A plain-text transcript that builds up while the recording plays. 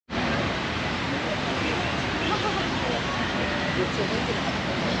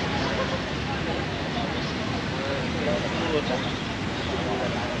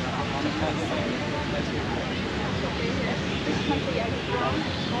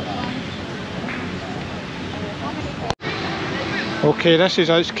Okay, this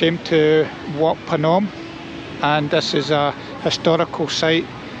is us came to Wat Phnom, and this is a historical site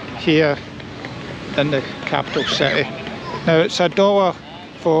here in the capital city. Now it's $1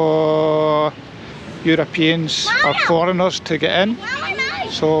 for Europeans or foreigners to get in,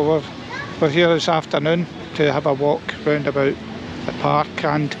 so we're here this afternoon to have a walk round about the park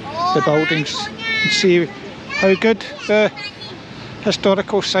and the buildings and see how good the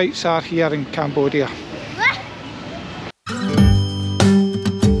historical sites are here in Cambodia.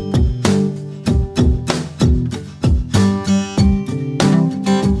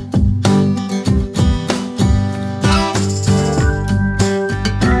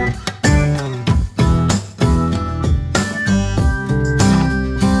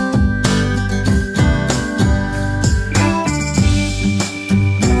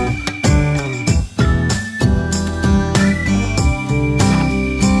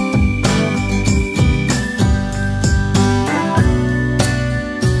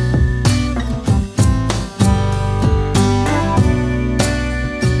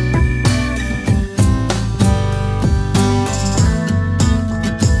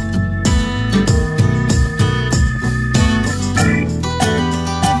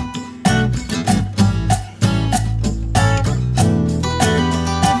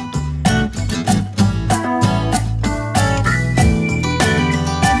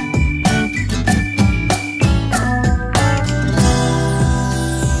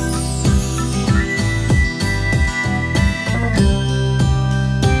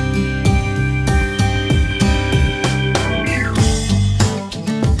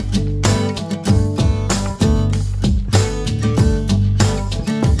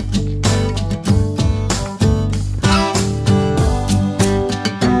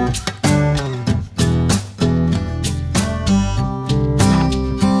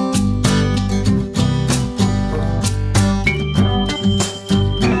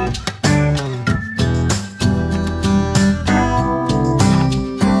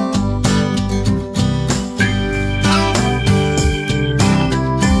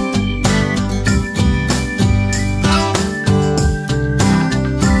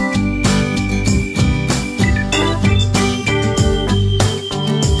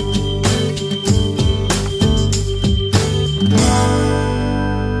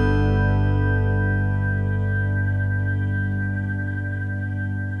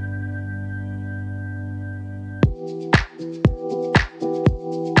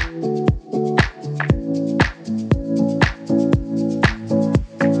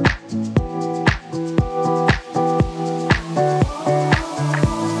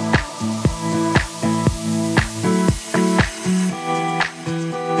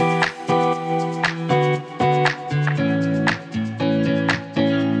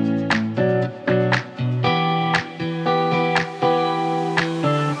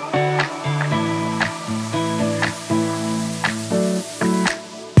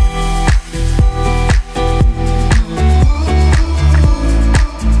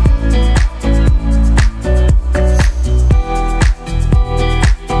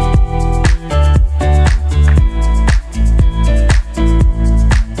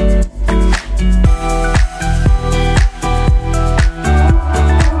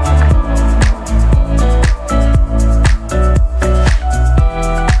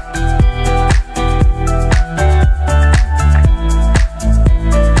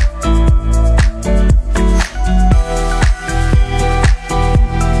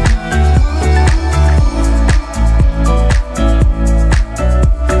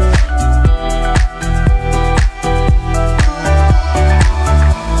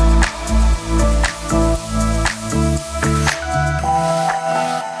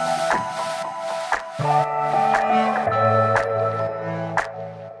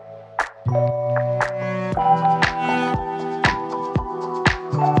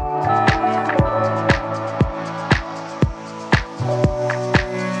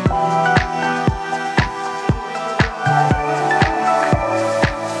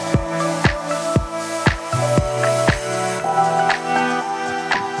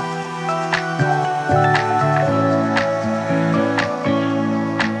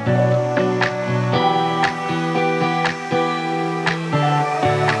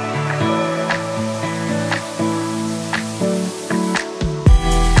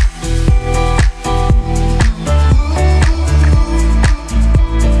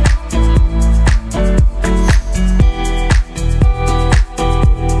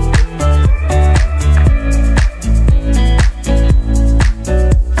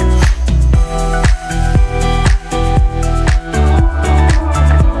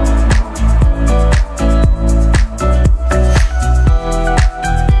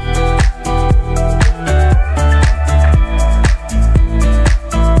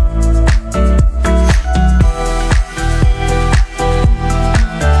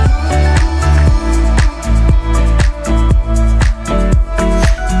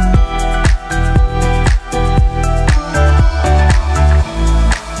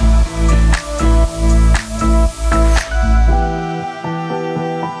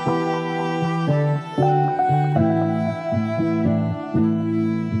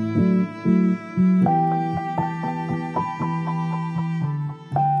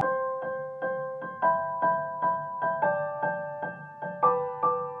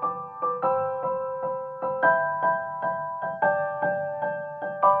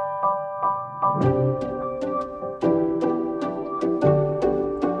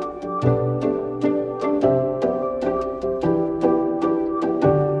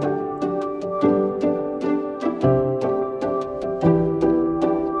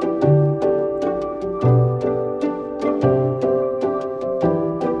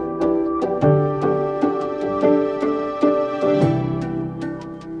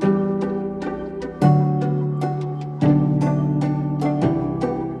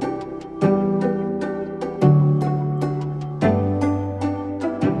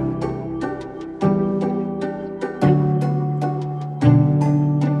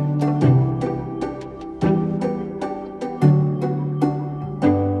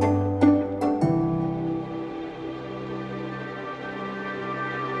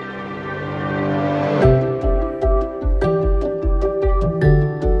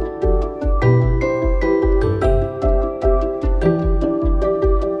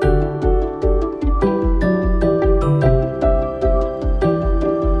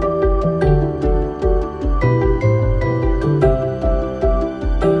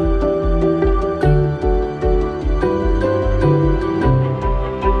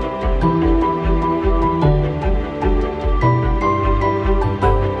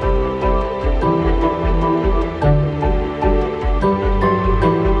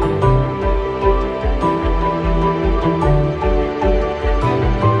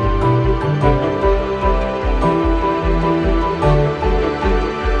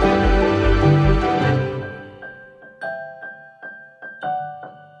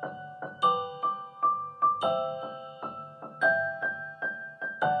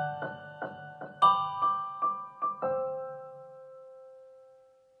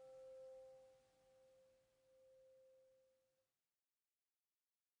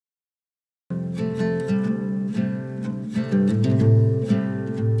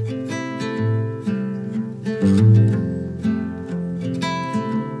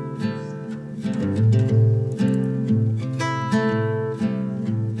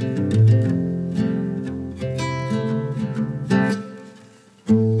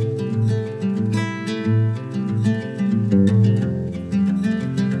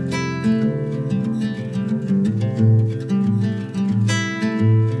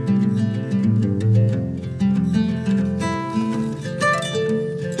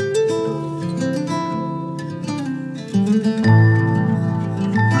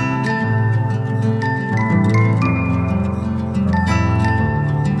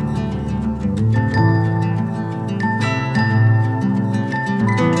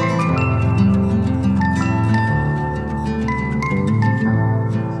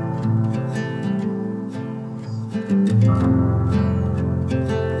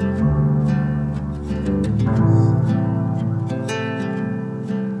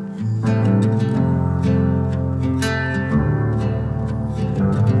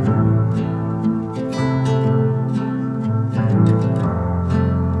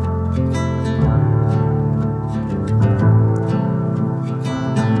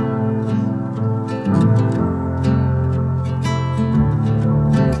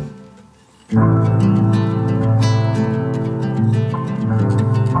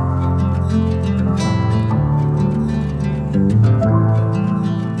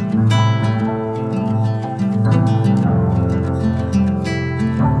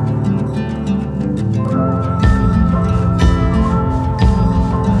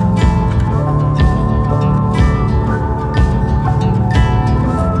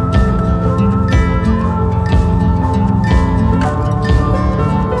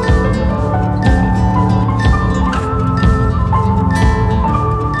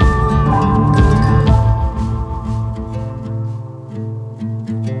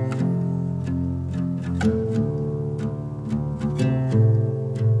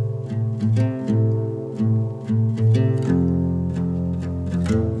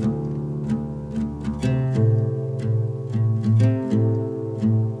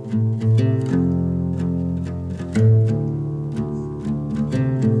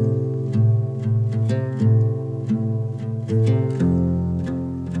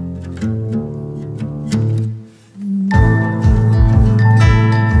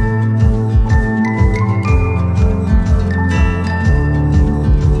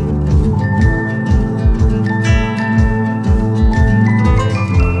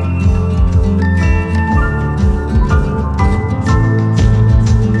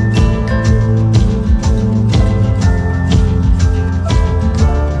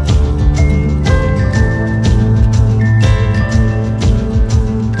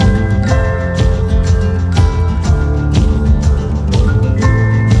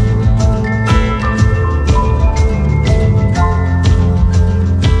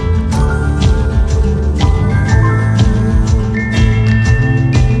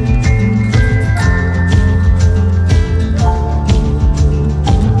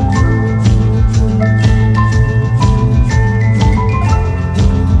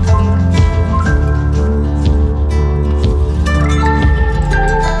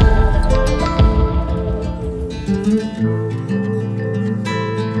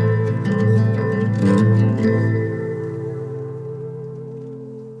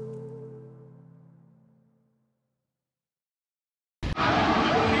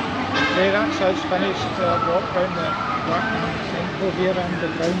 Okay, that's us finished walk around the Wat Phnom temple here and the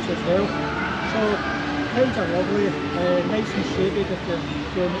grounds as well. So, grounds are lovely, nice and shaded if you're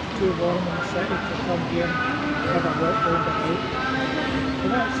feeling it's too warm in the city to come here and have a walk round the night. So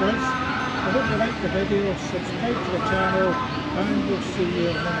that's us. I hope you liked the video, subscribe to the channel and we'll see you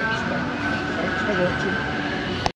in the next one. Thanks for watching.